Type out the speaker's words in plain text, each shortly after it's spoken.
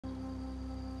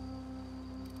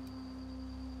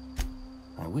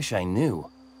I wish I knew.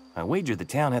 I wager the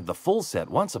town had the full set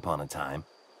once upon a time.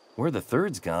 Where the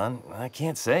third's gone, I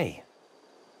can't say.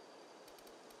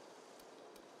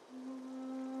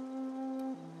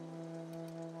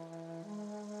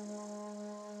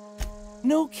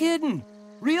 No kidding!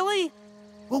 Really?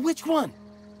 Well, which one?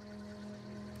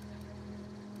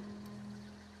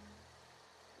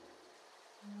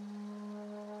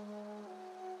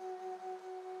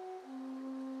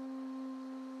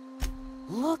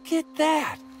 Look at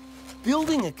that!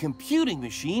 Building a computing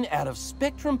machine out of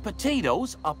Spectrum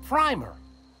potatoes, a primer.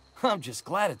 I'm just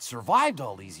glad it survived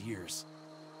all these years.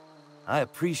 I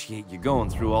appreciate you going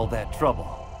through all that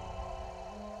trouble.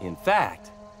 In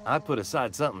fact, I put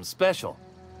aside something special,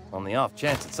 on the off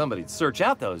chance that somebody'd search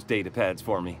out those data pads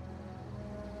for me.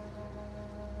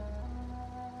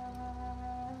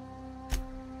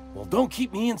 Well, don't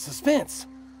keep me in suspense.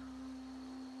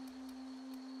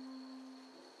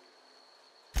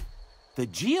 The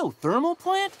geothermal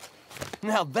plant?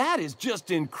 Now that is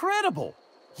just incredible!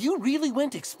 You really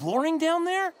went exploring down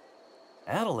there?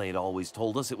 Adelaide always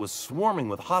told us it was swarming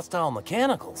with hostile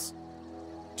mechanicals.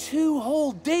 2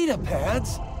 whole data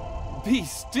pads? Be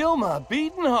still my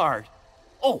beating heart.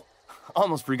 Oh,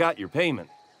 almost forgot your payment.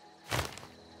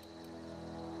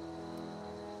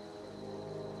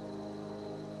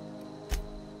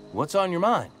 What's on your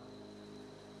mind?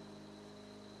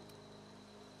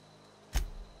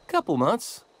 Couple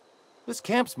months. This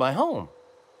camp's my home.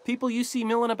 People you see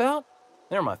milling about,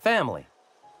 they're my family.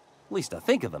 At least I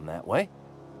think of them that way.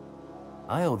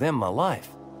 I owe them my life.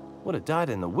 Would have died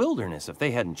in the wilderness if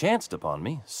they hadn't chanced upon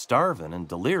me, starving and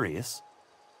delirious.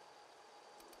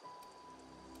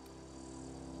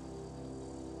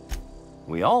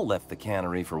 We all left the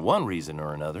cannery for one reason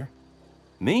or another.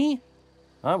 Me?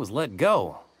 I was let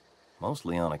go,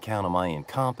 mostly on account of my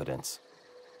incompetence.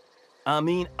 I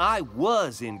mean, I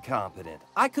was incompetent.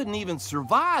 I couldn't even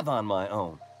survive on my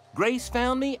own. Grace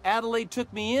found me, Adelaide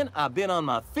took me in, I've been on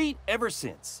my feet ever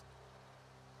since.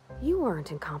 You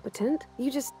weren't incompetent. You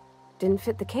just didn't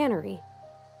fit the cannery.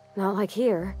 Not like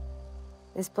here.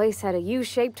 This place had a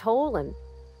U-shaped hole, and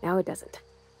now it doesn't.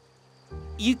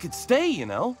 You could stay, you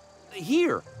know.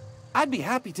 Here. I'd be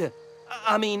happy to...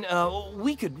 I mean,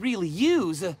 we could really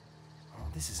use... oh,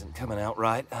 this isn't coming out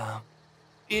right.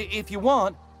 If you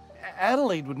want,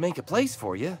 Adelaide would make a place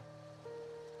for you.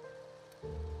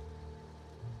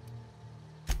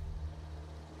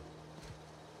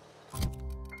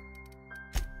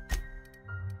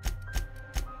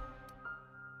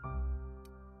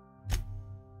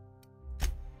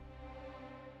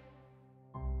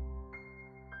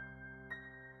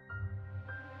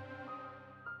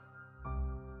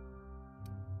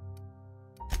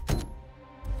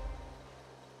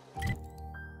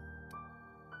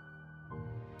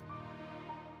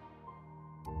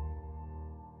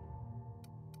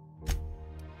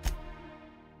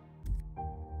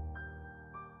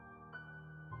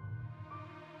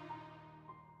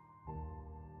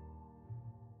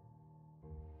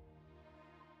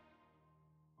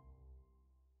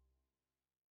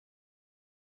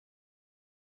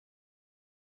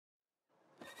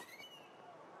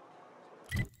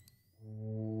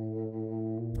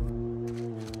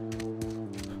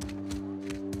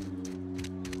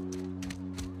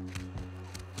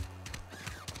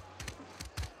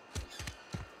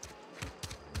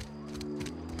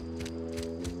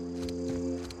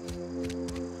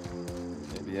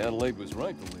 Adelaide was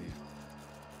right to leave.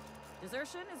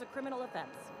 Desertion is a criminal offense,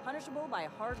 punishable by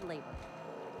hard labor.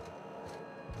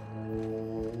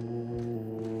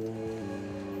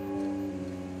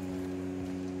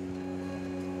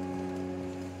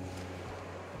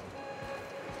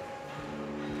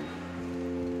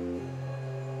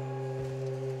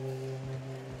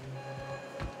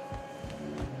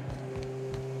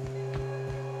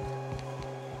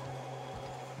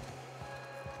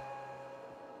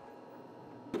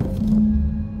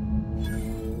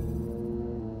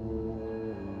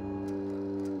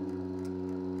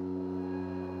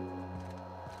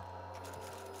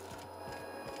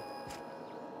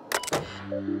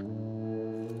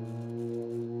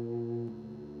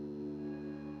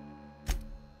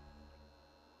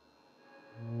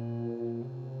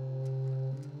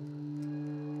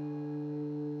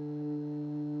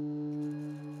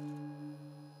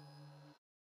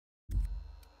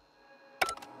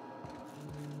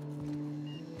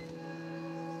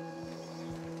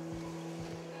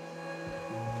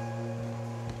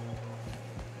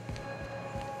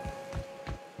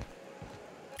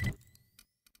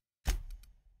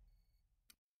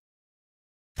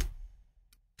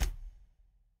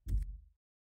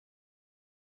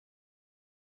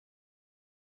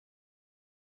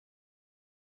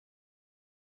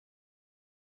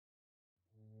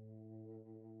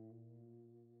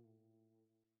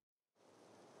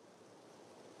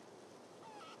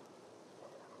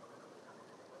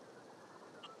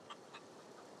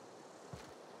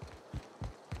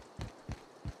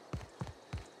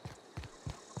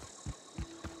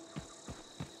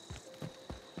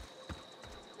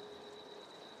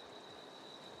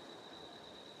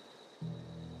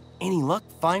 Any luck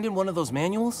finding one of those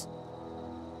manuals?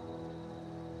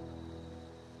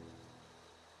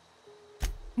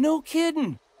 No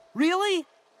kidding! Really?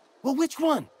 Well, which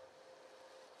one?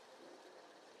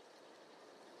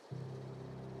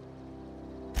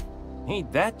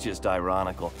 Ain't that just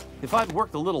ironical? If I'd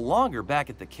worked a little longer back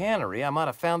at the cannery, I might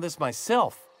have found this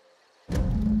myself.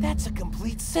 That's a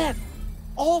complete set!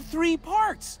 All 3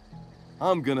 parts!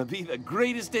 I'm gonna be the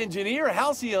greatest engineer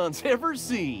Halcyon's ever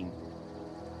seen!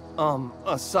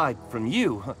 Aside from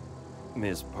you,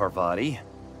 Ms. Parvati,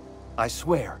 I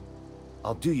swear,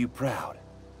 I'll do you proud.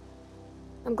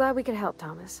 I'm glad we could help,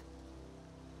 Thomas.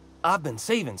 I've been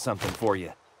saving something for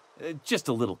you. Just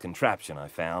a little contraption I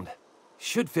found.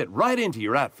 Should fit right into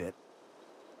your outfit.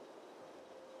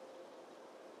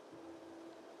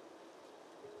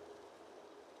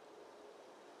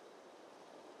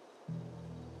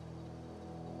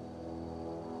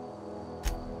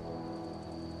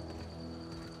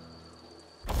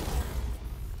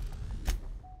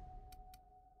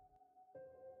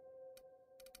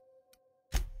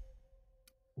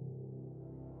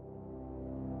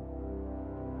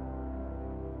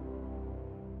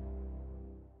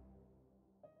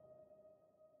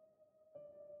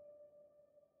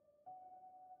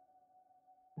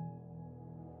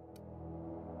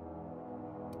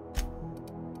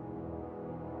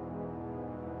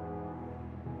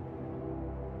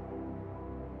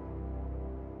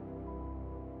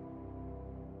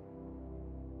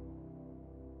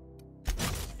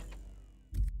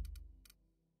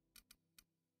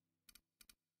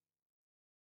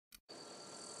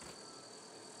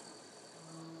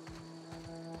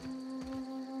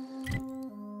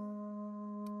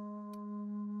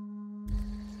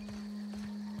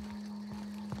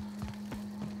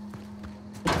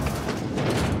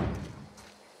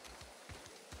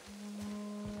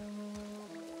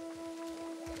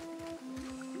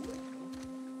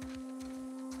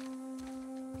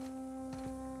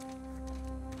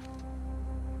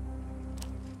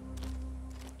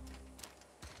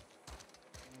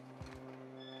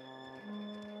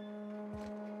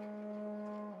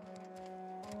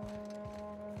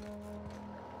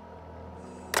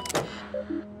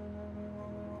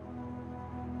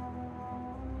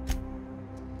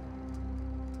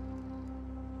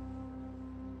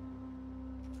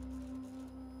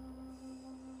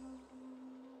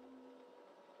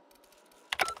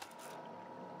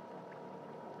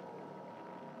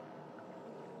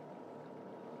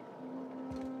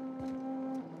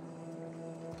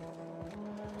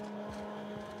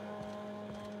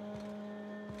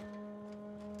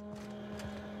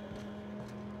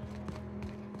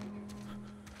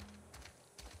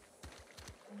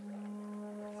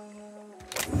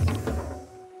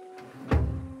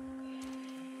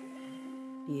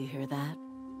 You hear that?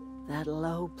 That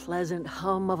low, pleasant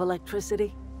hum of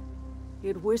electricity?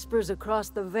 It whispers across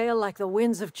the Vale like the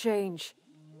winds of change.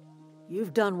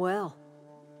 You've done well.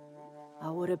 I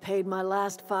would have paid my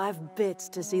last 5 bits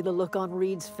to see the look on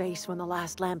Reed's face when the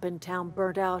last lamp in town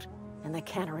burnt out and the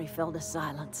cannery fell to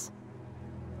silence.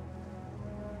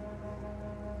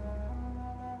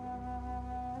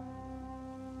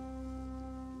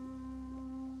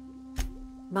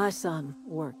 My son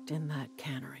worked in that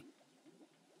cannery.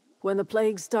 When the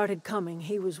plague started coming,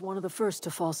 he was one of the first to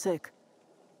fall sick.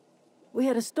 We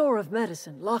had a store of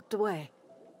medicine locked away,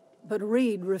 but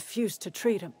Reed refused to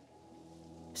treat him.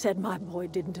 Said my boy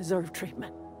didn't deserve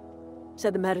treatment.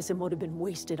 Said the medicine would have been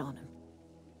wasted on him.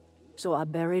 So I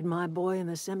buried my boy in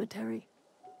the cemetery,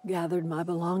 gathered my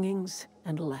belongings,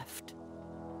 and left.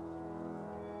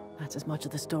 That's as much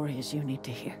of the story as you need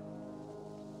to hear.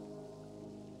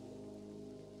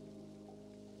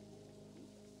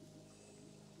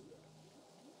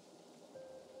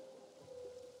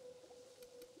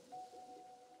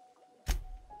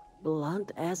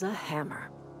 Blunt as a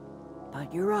hammer.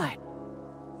 But you're right.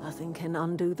 Nothing can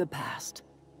undo the past.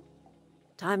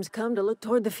 Time's come to look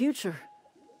toward the future.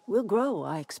 We'll grow,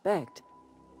 I expect.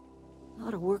 A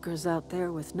lot of workers out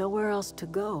there with nowhere else to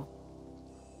go.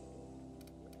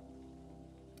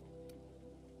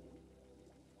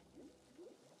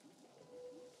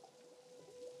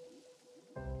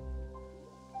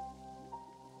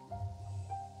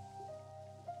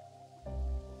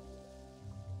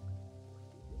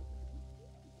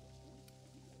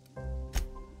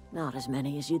 Not as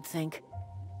many as you'd think.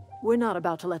 We're not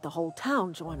about to let the whole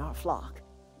town join our flock.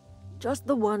 Just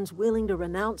the ones willing to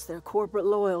renounce their corporate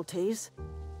loyalties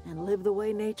and live the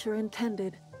way nature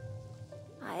intended.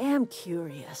 I am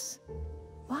curious.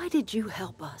 Why did you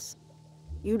help us?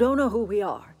 You don't know who we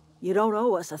are. You don't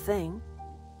owe us a thing.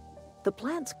 The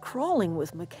plant's crawling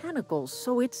with mechanicals,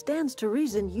 so it stands to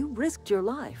reason you risked your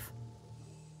life.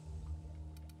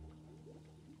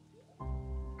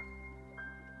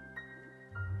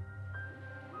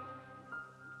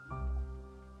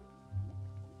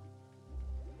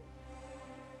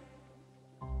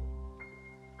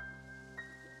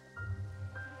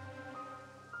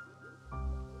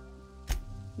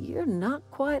 You're not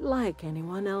quite like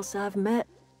anyone else I've met.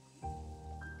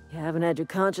 You haven't had your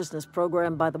consciousness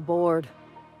programmed by the board.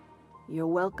 You're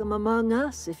welcome among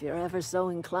us if you're ever so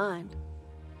inclined.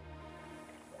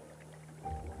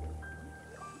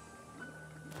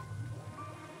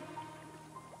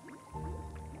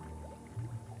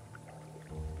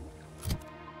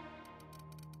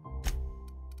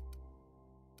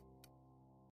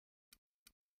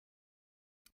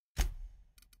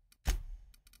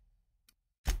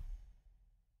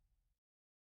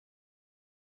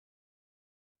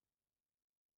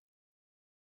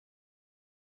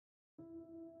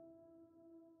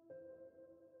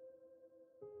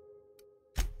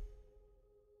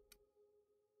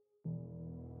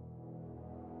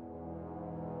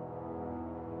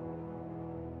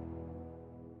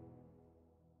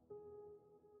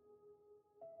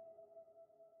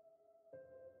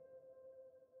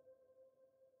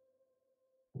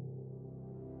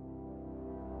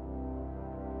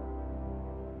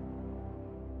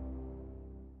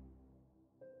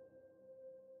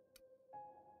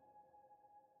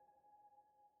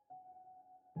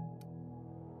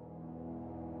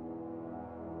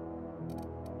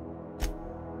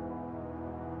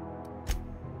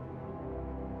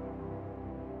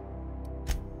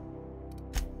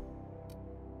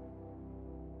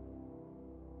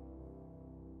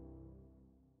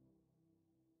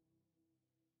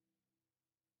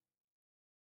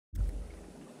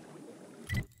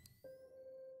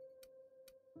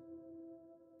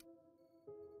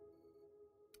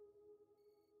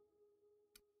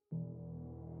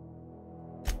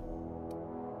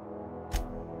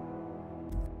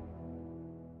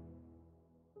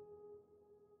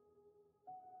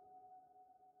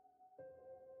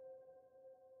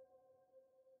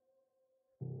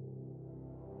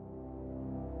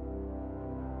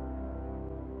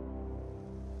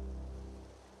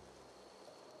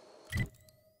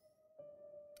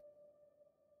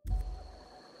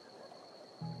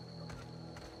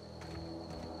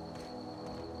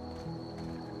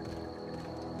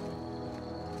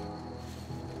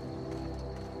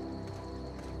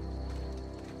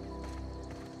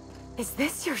 Is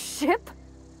this your ship?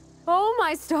 Oh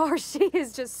my stars, she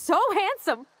is just so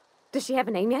handsome! Does she have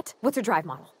a name yet? What's her drive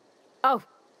model? Oh,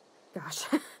 gosh.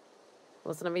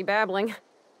 Listen to me babbling.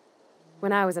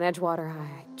 When I was in Edgewater,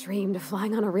 I dreamed of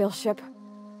flying on a real ship,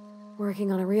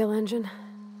 working on a real engine,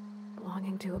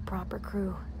 belonging to a proper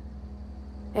crew.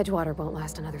 Edgewater won't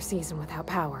last another season without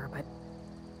power, but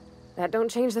that don't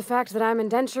change the fact that I'm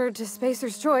indentured to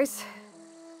Spacer's Choice.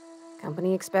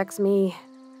 Company expects me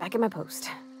back at my post.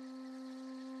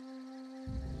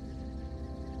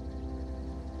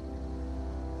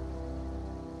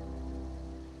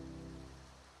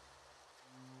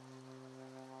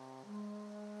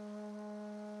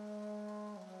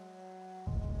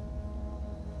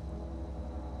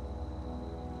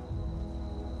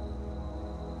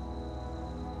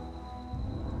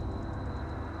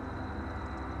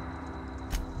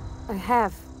 I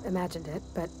have imagined it,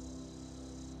 but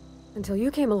until you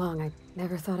came along, I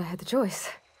never thought I had the choice.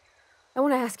 I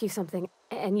want to ask you something,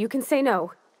 and you can say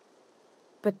no.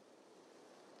 But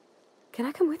can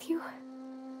I come with you?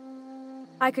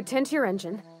 I could tend to your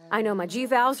engine. I know my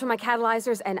G-valves for my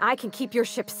catalyzers, and I can keep your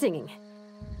ship singing.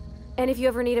 And if you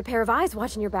ever need a pair of eyes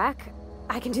watching your back,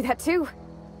 I can do that too.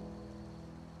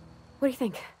 What do you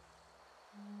think?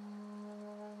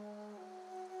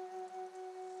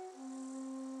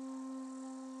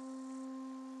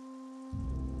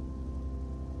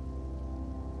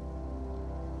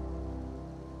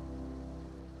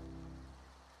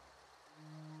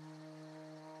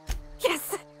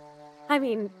 Yes! I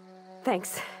mean,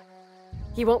 thanks.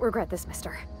 You won't regret this,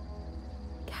 mister.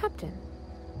 Captain.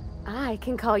 I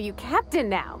can call you Captain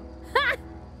now. Ha!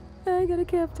 I got a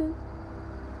captain.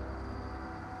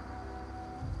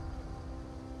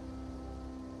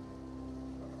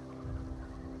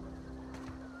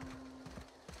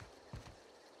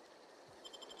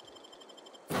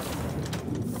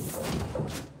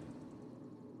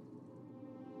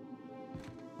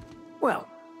 Well,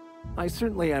 I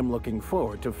certainly am looking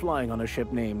forward to flying on a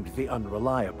ship named the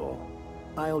Unreliable.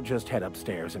 I'll just head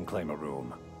upstairs and claim a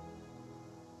room.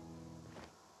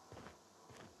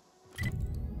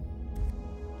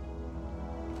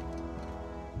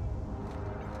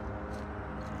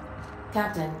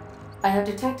 Captain, I have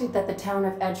detected that the town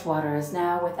of Edgewater is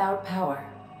now without power.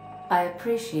 I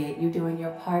appreciate you doing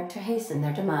your part to hasten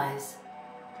their demise.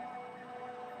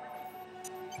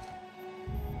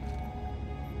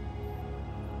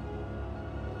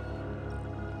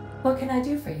 What can I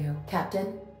do for you,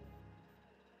 Captain?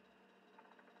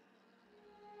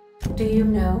 Do you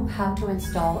know how to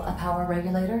install a power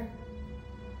regulator?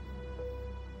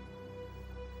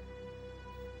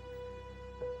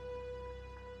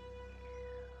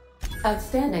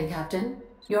 Outstanding, Captain.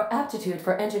 Your aptitude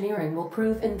for engineering will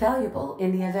prove invaluable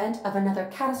in the event of another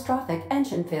catastrophic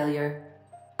engine failure.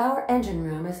 Our engine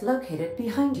room is located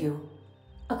behind you,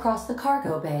 across the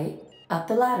cargo bay, up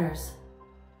the ladders.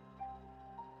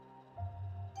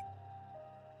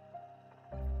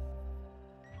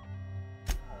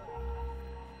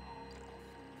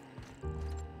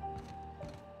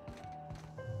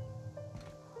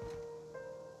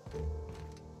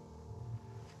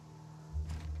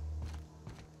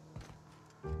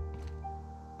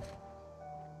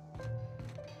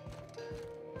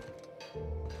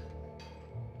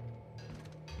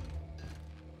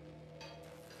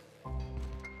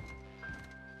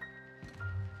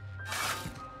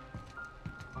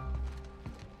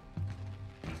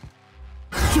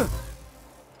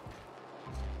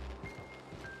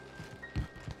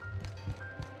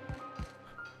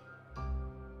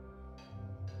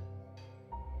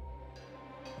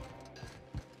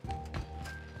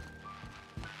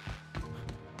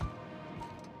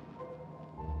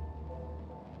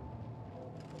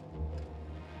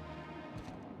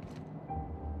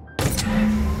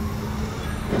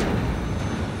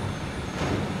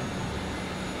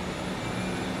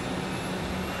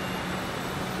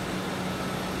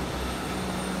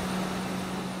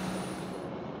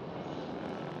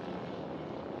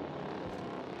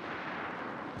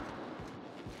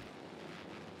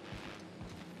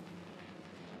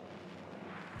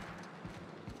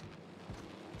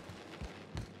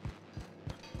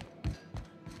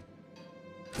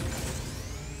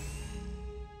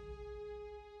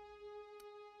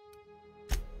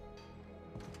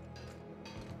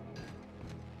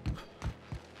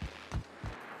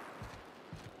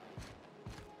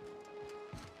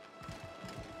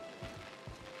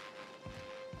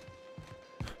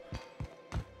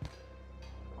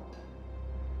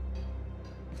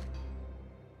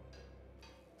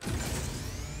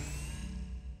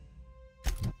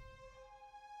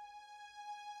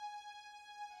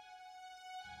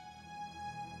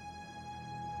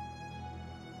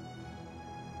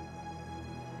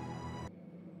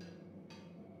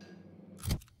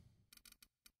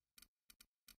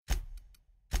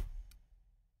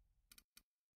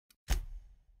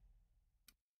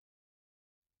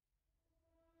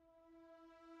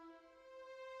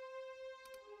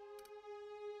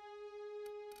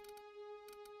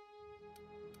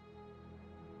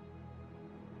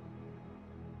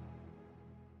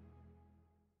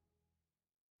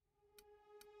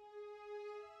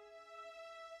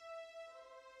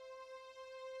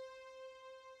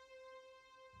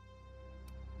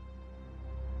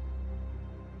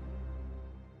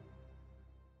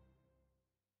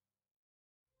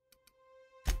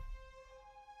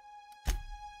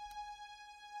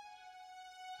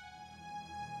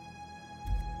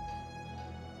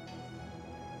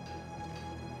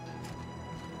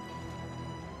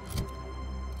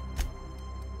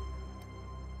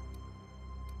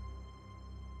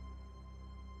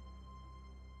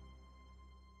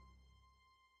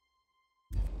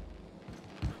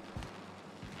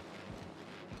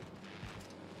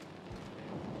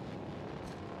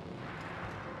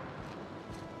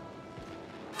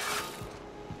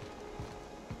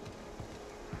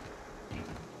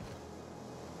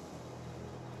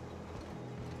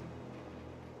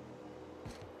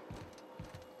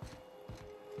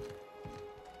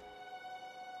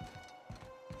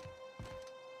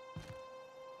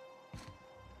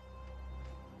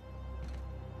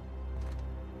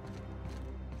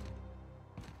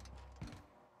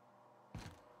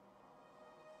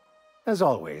 As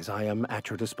always, I am at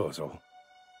your disposal.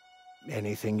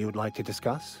 Anything you'd like to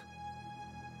discuss?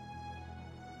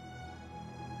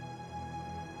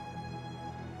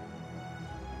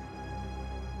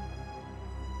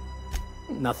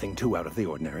 Nothing too out of the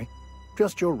ordinary.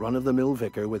 Just your run-of-the-mill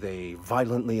vicar with a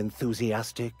violently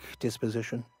enthusiastic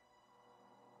disposition.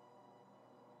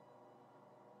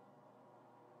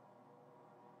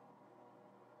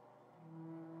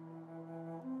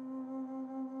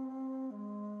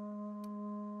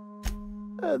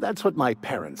 That's what my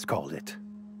parents called it.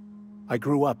 I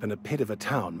grew up in a pit of a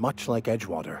town much like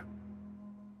Edgewater.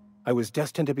 I was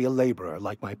destined to be a laborer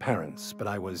like my parents, but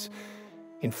I was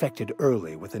infected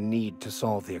early with a need to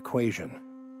solve the equation.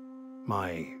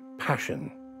 My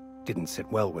passion didn't sit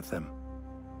well with them.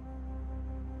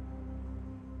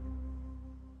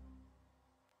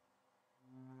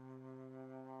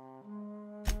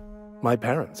 My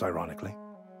parents, ironically.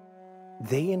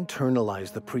 They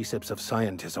internalized the precepts of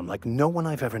scientism like no one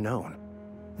I've ever known.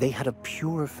 They had a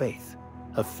pure faith,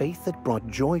 a faith that brought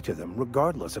joy to them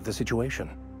regardless of the situation.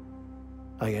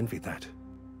 I envied that.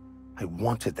 I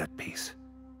wanted that peace.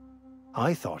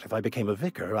 I thought if I became a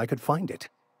vicar, I could find it.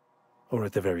 Or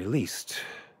at the very least,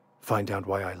 find out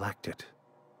why I lacked it.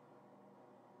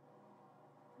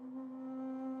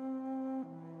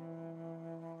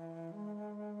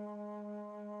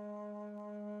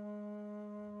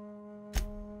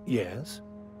 Yes?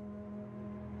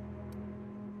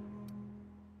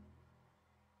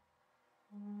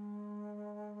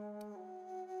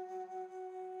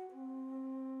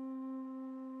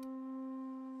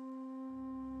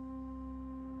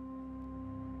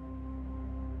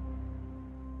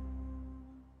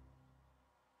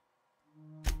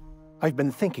 I've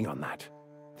been thinking on that.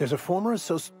 There's a former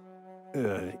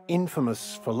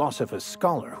infamous philosopher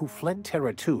scholar who fled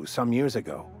Terra 2 some years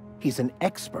ago. He's an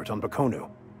expert on Baconu.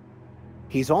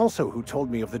 He's also who told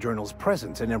me of the journal's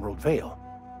presence in Emerald Vale.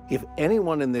 If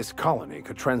anyone in this colony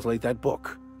could translate that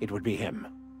book, it would be him.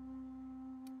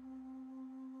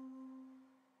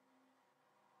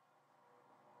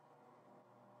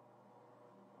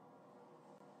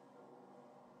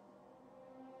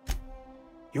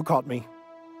 You caught me.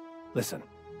 Listen,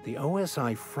 the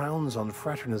OSI frowns on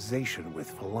fraternization with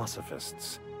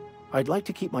philosophists. I'd like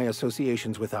to keep my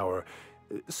associations with our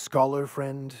scholar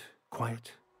friend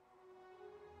quiet.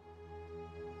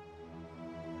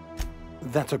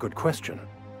 That's a good question.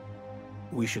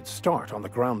 We should start on the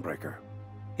Groundbreaker.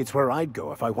 It's where I'd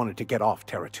go if I wanted to get off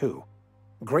Terra 2.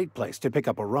 Great place to pick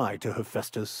up a ride to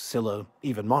Hephaestus, Scylla,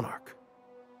 even Monarch.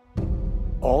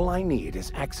 All I need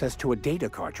is access to a data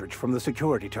cartridge from the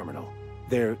security terminal.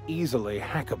 Their easily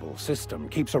hackable system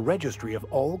keeps a registry of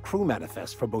all crew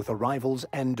manifests for both arrivals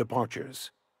and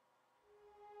departures.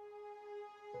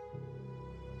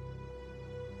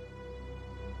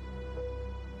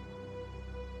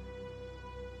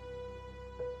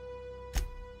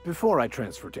 Before I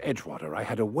transferred to Edgewater, I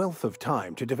had a wealth of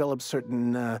time to develop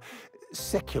certain,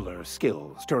 secular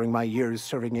skills during my years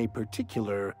serving a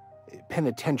particular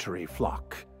penitentiary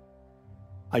flock.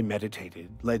 I meditated,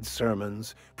 led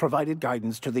sermons, provided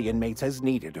guidance to the inmates as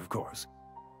needed, of course.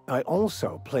 I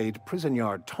also played prison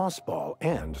yard tossball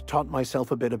and taught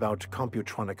myself a bit about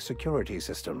computronic security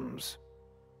systems.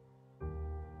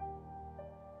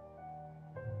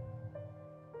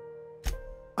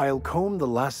 I'll comb the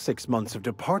last 6 months of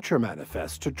departure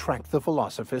manifests to track the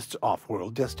Philosophist's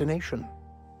off-world destination.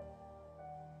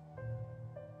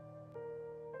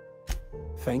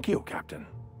 Thank you, Captain.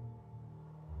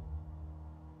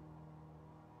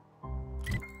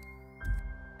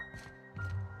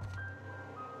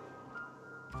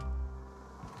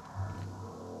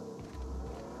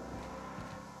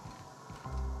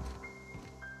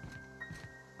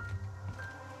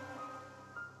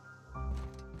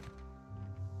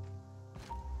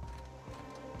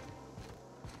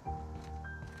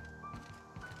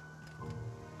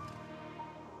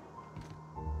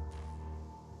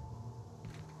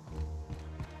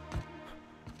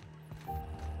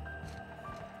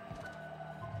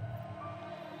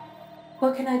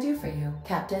 What can I do for you,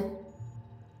 Captain?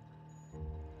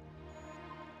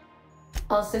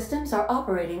 All systems are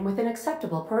operating within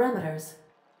acceptable parameters.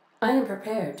 I am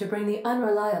prepared to bring the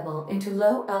Unreliable into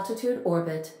low-altitude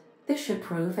orbit. This should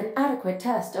prove an adequate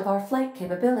test of our flight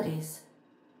capabilities.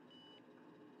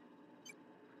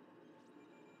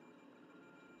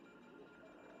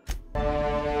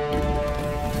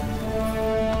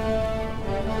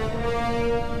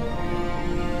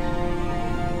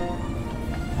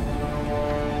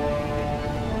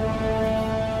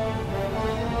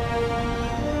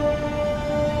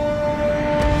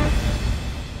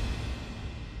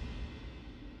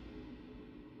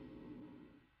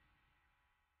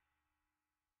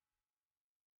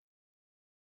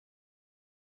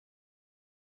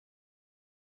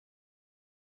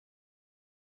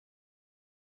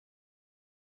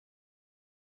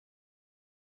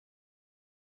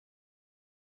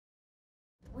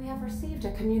 We have received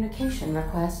a communication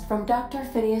request from Dr.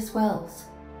 Phineas Wells.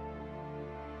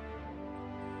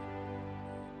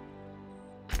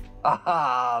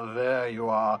 Aha, there you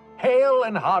are. Hale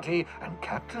and hearty, and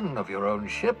captain of your own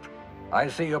ship. I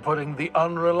see you're putting the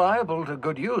Unreliable to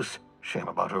good use. Shame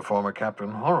about her former captain.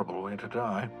 Horrible way to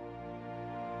die.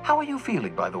 How are you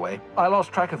feeling, by the way? I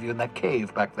lost track of you in that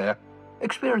cave back there.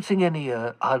 Experiencing any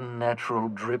unnatural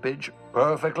drippage?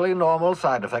 Perfectly normal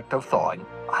side effect of thawing,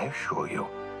 I assure you.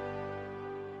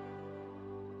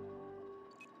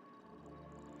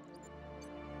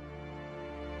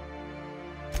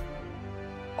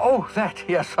 Oh, that,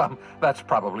 yes, that's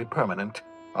probably permanent.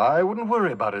 I wouldn't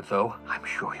worry about it, though. I'm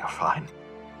sure you're fine.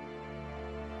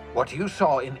 What you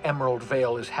saw in Emerald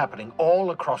Vale is happening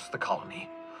all across the colony.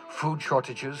 Food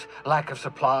shortages, lack of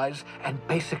supplies, and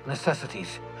basic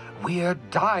necessities. We're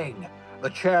dying. The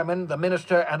chairman, the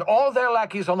minister, and all their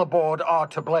lackeys on the board are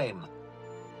to blame.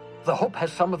 The Hope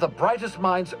has some of the brightest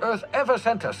minds Earth ever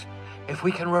sent us. If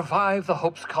we can revive the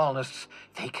Hope's colonists,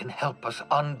 they can help us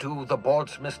undo the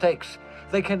board's mistakes.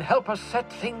 They can help us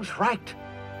set things right.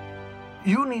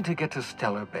 You need to get to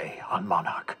Stellar Bay on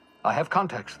Monarch. I have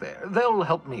contacts there. They'll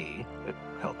help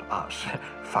us,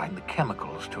 find the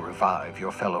chemicals to revive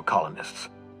your fellow colonists.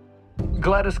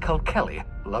 Gladys Culkelly,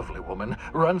 lovely woman,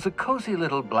 runs a cozy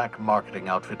little black marketing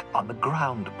outfit on the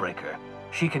Groundbreaker.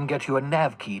 She can get you a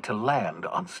nav key to land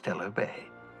on Stellar Bay.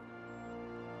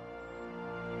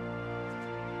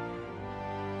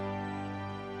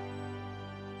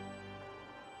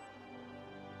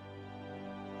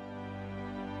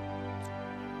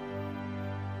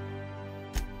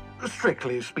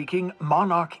 Strictly speaking,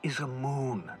 Monarch is a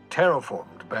moon,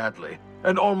 terraformed badly,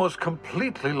 and almost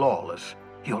completely lawless.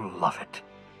 You'll love it.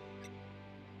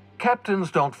 Captains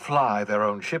don't fly their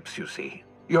own ships, you see.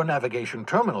 Your navigation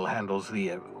terminal handles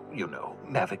the,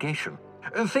 navigation.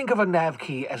 Think of a nav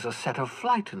key as a set of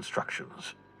flight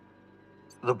instructions.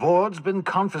 The board's been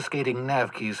confiscating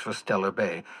nav keys for Stellar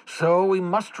Bay, so we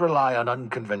must rely on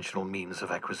unconventional means of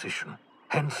acquisition.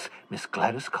 Hence, Miss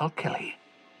Gladys Culkelly.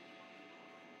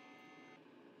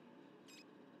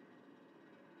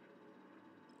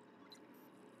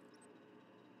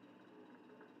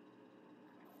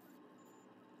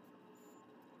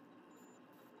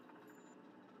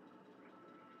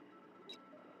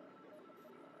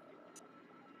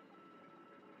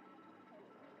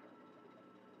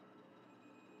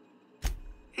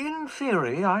 In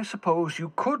theory, I suppose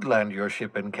you could land your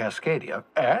ship in Cascadia,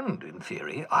 and in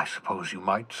theory, I suppose you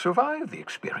might survive the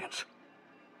experience.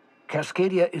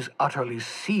 Cascadia is utterly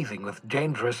seething with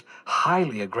dangerous,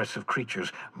 highly aggressive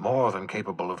creatures, more than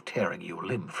capable of tearing you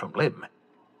limb from limb.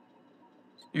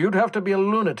 You'd have to be a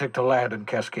lunatic to land in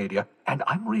Cascadia, and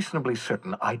I'm reasonably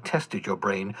certain I tested your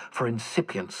brain for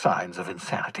incipient signs of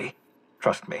insanity.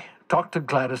 Trust me, talk to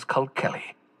Gladys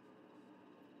Culkelly.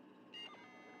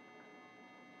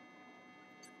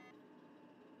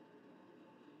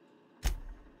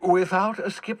 Without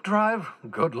a skip drive,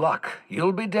 good luck.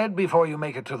 You'll be dead before you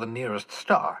make it to the nearest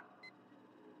star.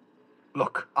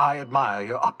 Look, I admire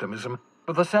your optimism,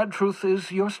 but the sad truth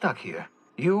is you're stuck here.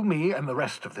 You, me, and the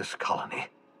rest of this colony.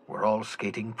 We're all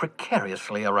skating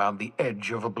precariously around the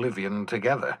edge of oblivion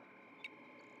together.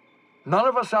 None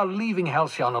of us are leaving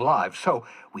Halcyon alive, so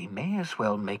we may as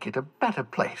well make it a better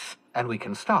place, and we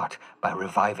can start by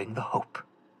reviving the Hope.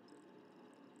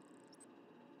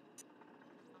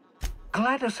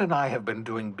 Gladys and I have been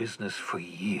doing business for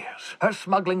years. Her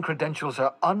smuggling credentials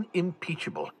are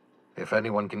unimpeachable. If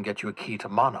anyone can get you a key to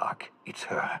Monarch, it's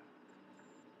her.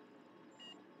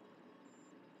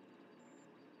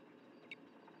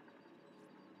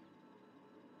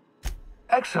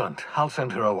 Excellent. I'll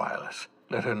send her a wireless.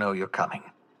 Let her know you're coming.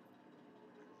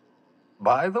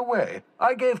 By the way,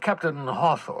 I gave Captain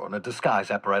Hawthorne a disguise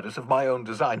apparatus of my own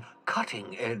design,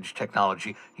 cutting-edge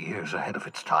technology years ahead of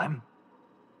its time.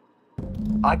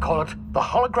 I call it the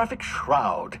Holographic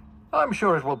Shroud. I'm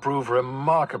sure it will prove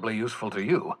remarkably useful to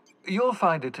you. You'll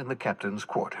find it in the captain's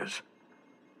quarters.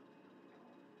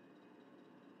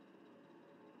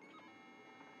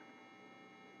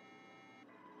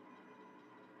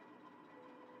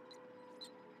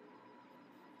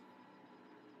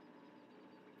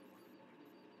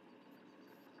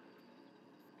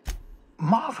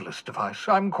 Marvelous device.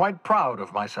 I'm quite proud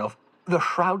of myself. The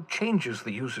shroud changes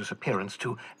the user's appearance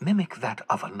to mimic that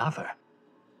of another.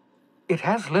 It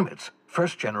has limits,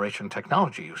 first-generation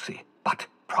technology, you see, but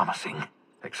promising.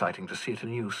 Exciting to see it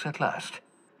in use at last.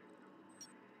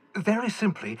 Very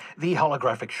simply, the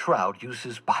holographic shroud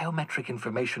uses biometric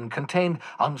information contained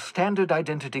on standard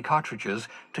identity cartridges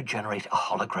to generate a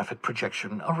holographic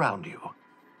projection around you.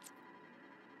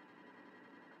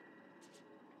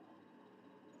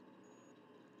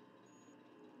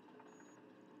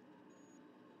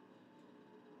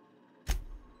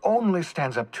 Only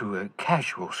stands up to a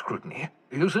casual scrutiny.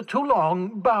 Use it too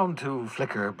long, bound to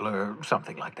flicker, blur,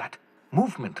 something like that.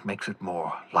 Movement makes it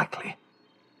more likely.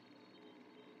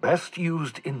 Best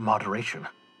used in moderation.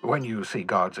 When you see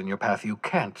guards in your path you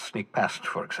can't sneak past,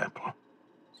 for example.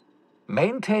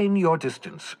 Maintain your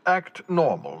distance. Act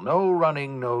normal. No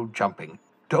running, no jumping.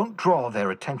 Don't draw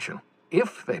their attention.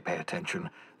 If they pay attention,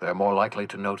 they're more likely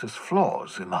to notice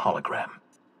flaws in the hologram.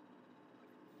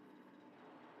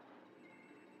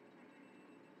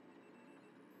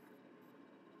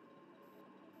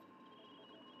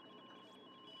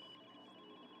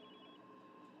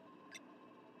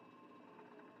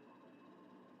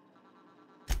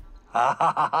 Ha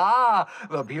ha ha ha!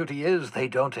 The beauty is they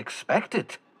don't expect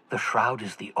it. The Shroud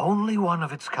is the only one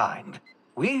of its kind.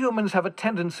 We humans have a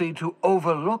tendency to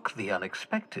overlook the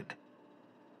unexpected.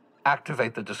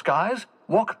 Activate the disguise,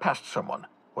 walk past someone.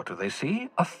 What do they see?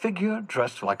 A figure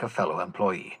dressed like a fellow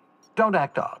employee. Don't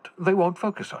act odd. They won't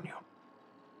focus on you.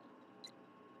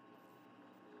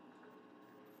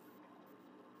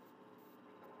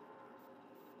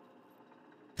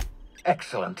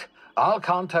 Excellent. I'll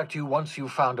contact you once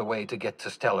you've found a way to get to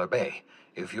Stellar Bay.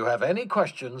 If you have any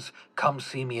questions, come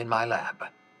see me in my lab.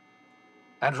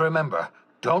 And remember,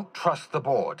 don't trust the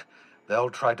board. They'll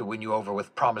try to win you over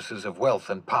with promises of wealth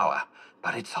and power,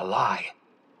 but it's a lie.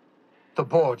 The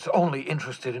board's only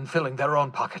interested in filling their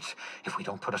own pockets. If we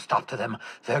don't put a stop to them,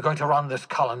 they're going to run this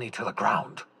colony to the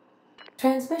ground.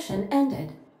 Transmission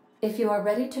ended. If you are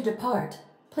ready to depart,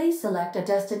 please select a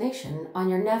destination on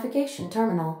your navigation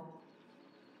terminal.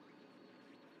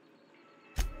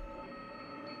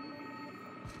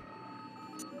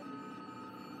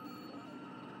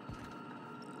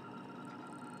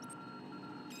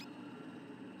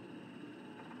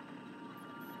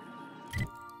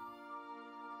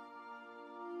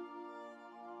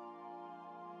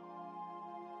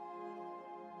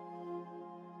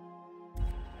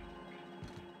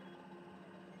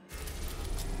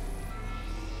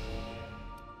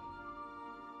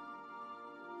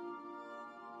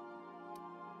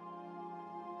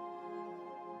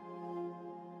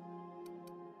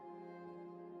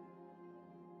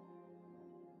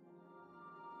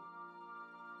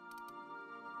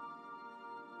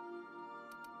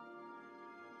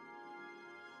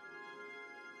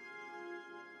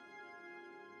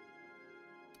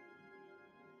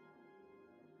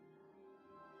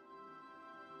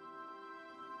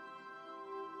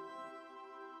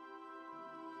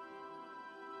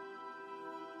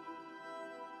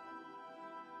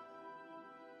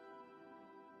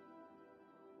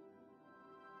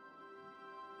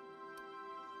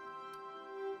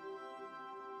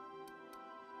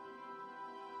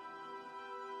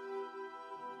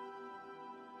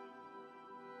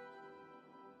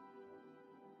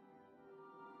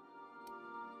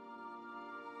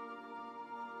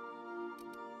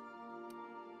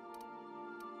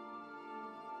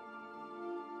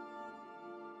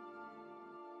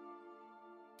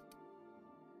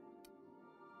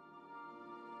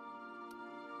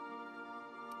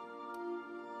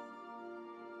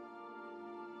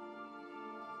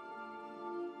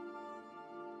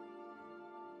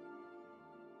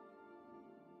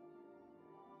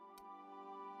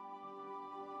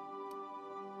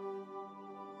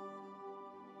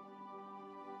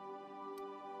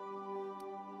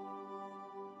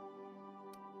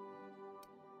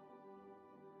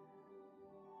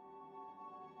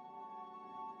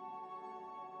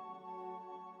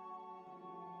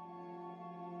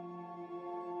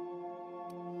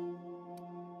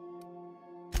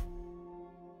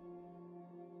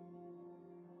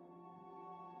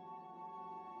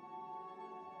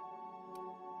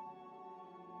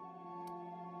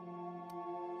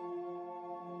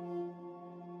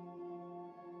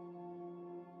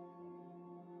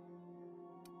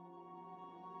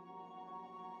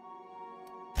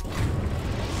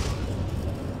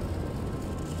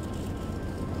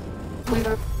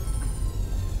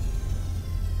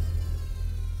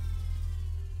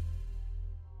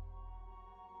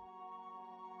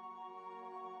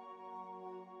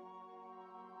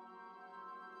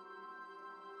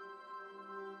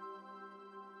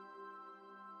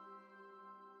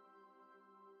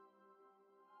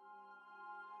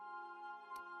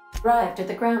 Arrived at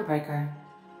the Groundbreaker.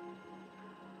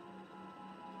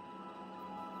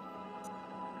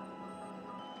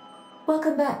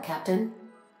 Welcome back, Captain.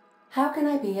 How can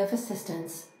I be of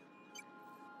assistance?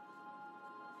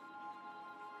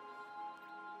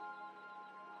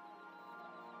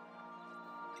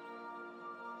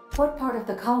 What part of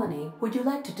the colony would you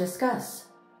like to discuss?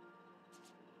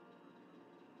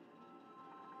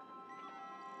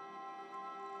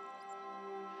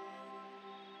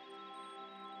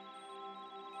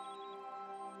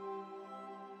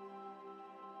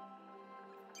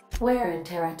 Where in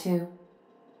Terra 2?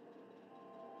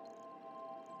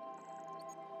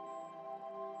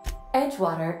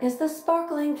 Edgewater is the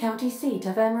sparkling county seat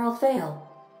of Emerald Vale.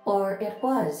 Or it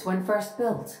was when first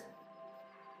built.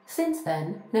 Since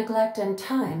then, neglect and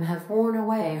time have worn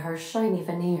away her shiny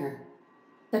veneer.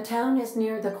 The town is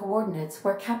near the coordinates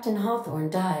where Captain Hawthorne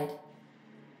died.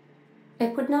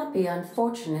 It would not be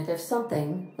unfortunate if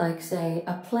something, like say,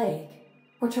 a plague,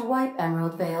 were to wipe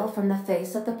Emerald Vale from the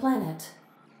face of the planet.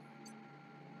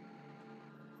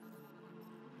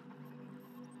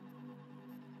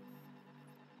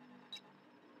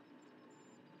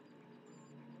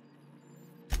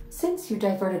 Since you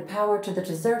diverted power to the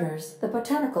deserters, the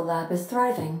Botanical Lab is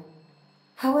thriving.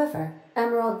 However,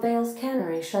 Emerald Vale's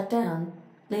cannery shut down,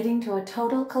 leading to a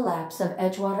total collapse of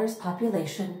Edgewater's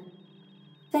population.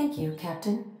 Thank you,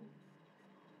 Captain.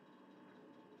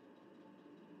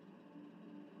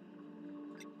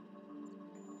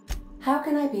 How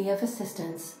can I be of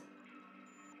assistance?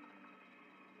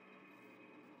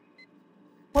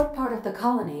 What part of the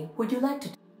colony would you like to...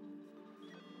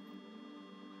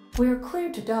 We're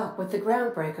cleared to dock with the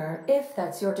Groundbreaker if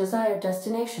that's your desired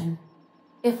destination.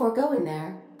 If we're going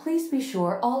there, please be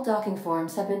sure all docking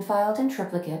forms have been filed in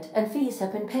triplicate and fees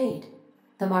have been paid.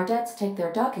 The Mardettes take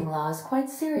their docking laws quite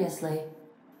seriously.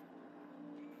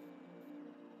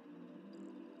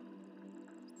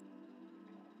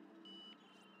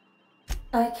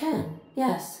 I can,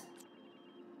 yes.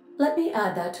 Let me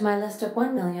add that to my list of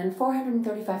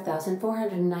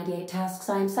 1,435,498 tasks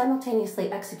I am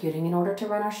simultaneously executing in order to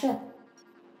run our ship.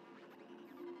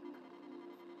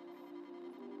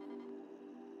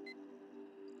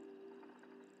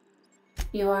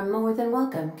 You are more than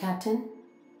welcome, Captain.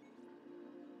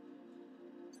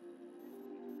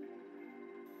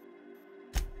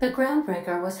 The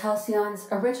Groundbreaker was Halcyon's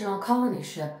original colony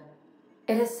ship.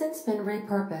 It has since been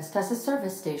repurposed as a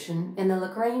service station in the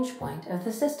Lagrange point of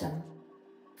the system.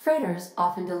 Freighters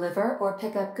often deliver or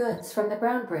pick up goods from the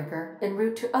Groundbreaker en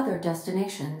route to other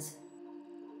destinations.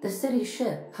 The city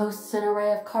ship hosts an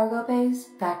array of cargo bays,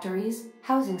 factories,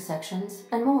 housing sections,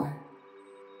 and more.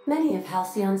 Many of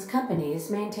Halcyon's companies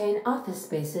maintain office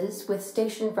spaces with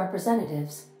station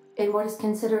representatives in what is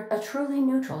considered a truly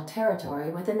neutral territory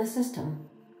within the system.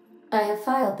 I have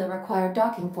filed the required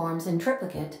docking forms in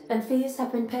triplicate, and fees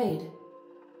have been paid.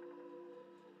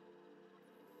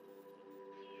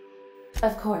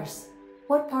 Of course.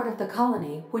 What part of the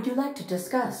colony would you like to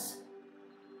discuss?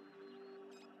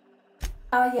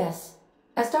 Ah, yes.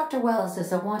 As Dr. Wells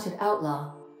is a wanted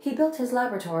outlaw, he built his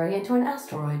laboratory into an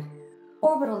asteroid.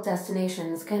 Orbital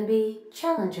destinations can be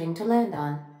challenging to land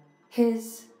on.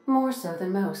 His more so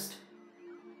than most.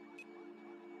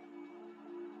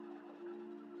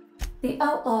 The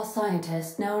outlaw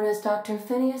scientist known as Dr.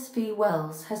 Phineas V.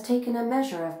 Wells has taken a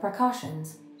measure of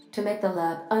precautions to make the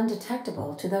lab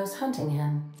undetectable to those hunting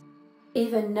him.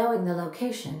 Even knowing the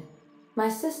location, my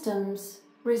systems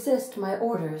resist my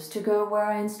orders to go where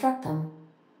I instruct them.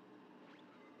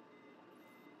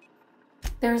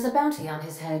 There is a bounty on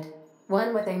his head,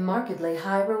 one with a markedly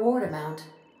high reward amount.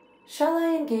 Shall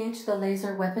I engage the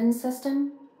laser weapons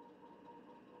system?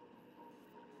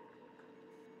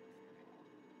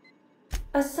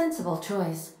 A sensible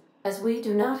choice, as we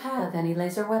do not have any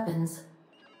laser weapons.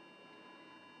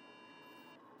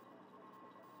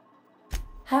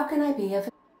 How can I be of...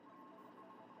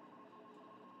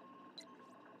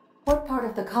 What part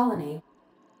of the colony?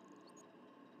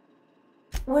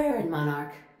 Where in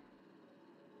Monarch?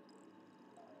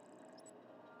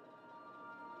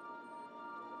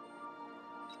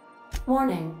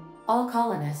 Warning. All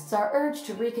colonists are urged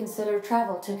to reconsider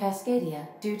travel to Cascadia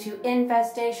due to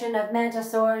infestation of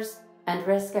mantisaurs and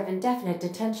risk of indefinite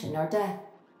detention or death.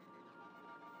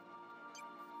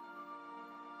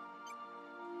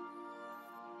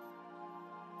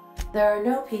 There are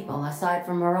no people aside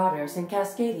from marauders in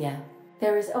Cascadia.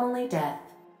 There is only death.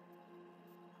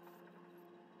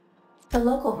 The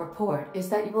local report is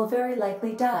that you will very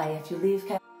likely die if you leave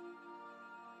Cascadia.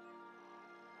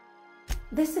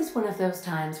 This is one of those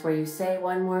times where you say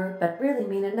one word but really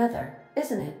mean another,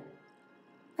 isn't it?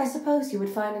 I suppose you would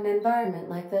find an environment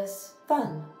like this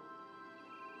fun.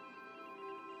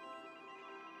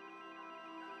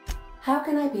 How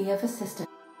can I be of assistance?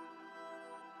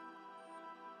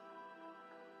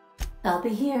 I'll be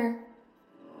here.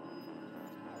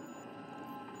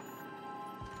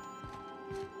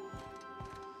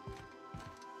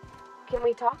 Can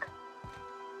we talk?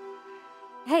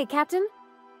 Hey, Captain.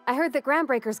 I heard that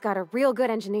Groundbreaker's got a real good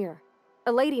engineer.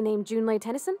 A lady named Junlei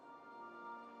Tennyson?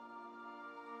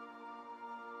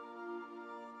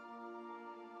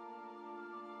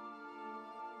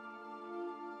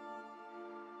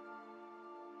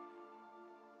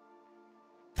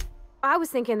 I was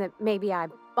thinking that maybe I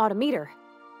ought to meet her.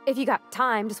 If you got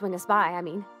time to swing us by, I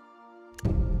mean.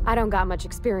 I don't got much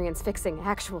experience fixing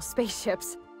actual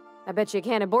spaceships. I bet you a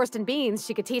can of Borston beans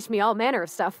she could teach me all manner of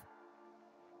stuff.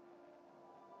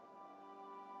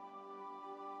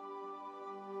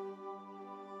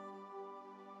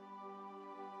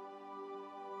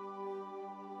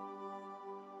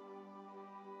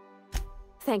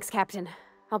 Thanks, Captain.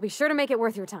 I'll be sure to make it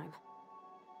worth your time.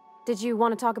 Did you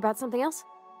want to talk about something else?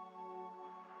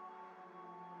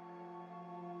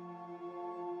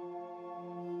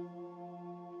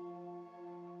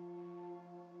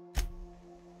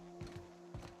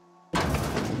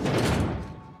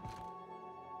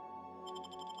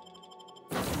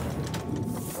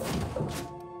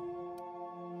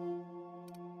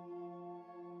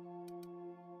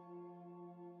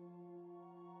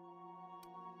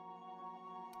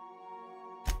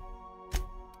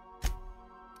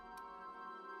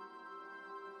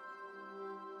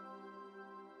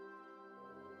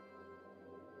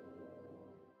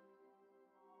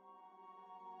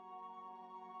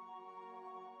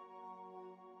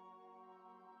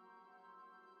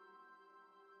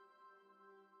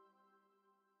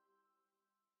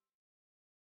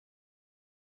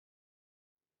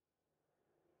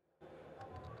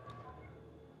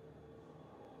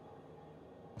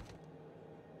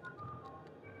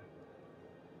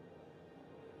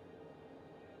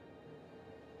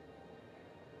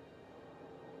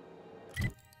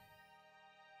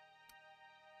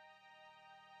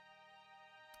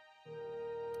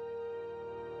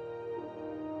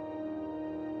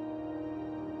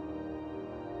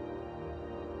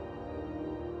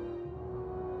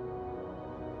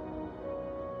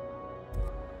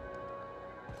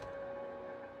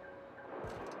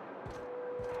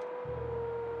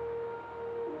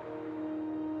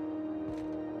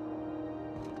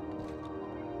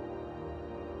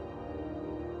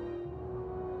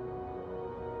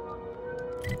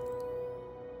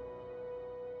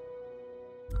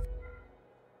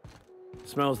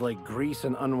 Smells like grease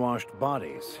and unwashed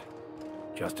bodies.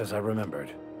 Just as I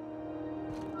remembered.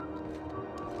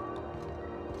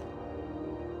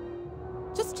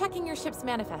 Just checking your ship's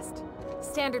manifest.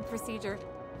 Standard procedure.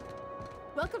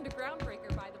 Welcome to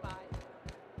Groundbreaker, by the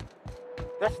by.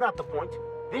 That's not the point.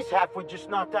 This halfwit just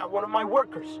knocked out one of my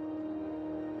workers.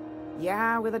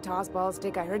 Yeah, with a tossball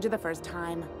stick. I heard you the first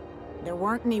time. There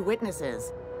weren't any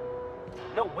witnesses.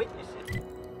 No witnesses.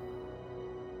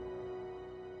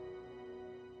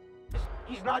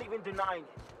 He's not even denying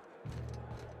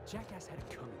it. Jackass had it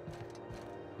coming.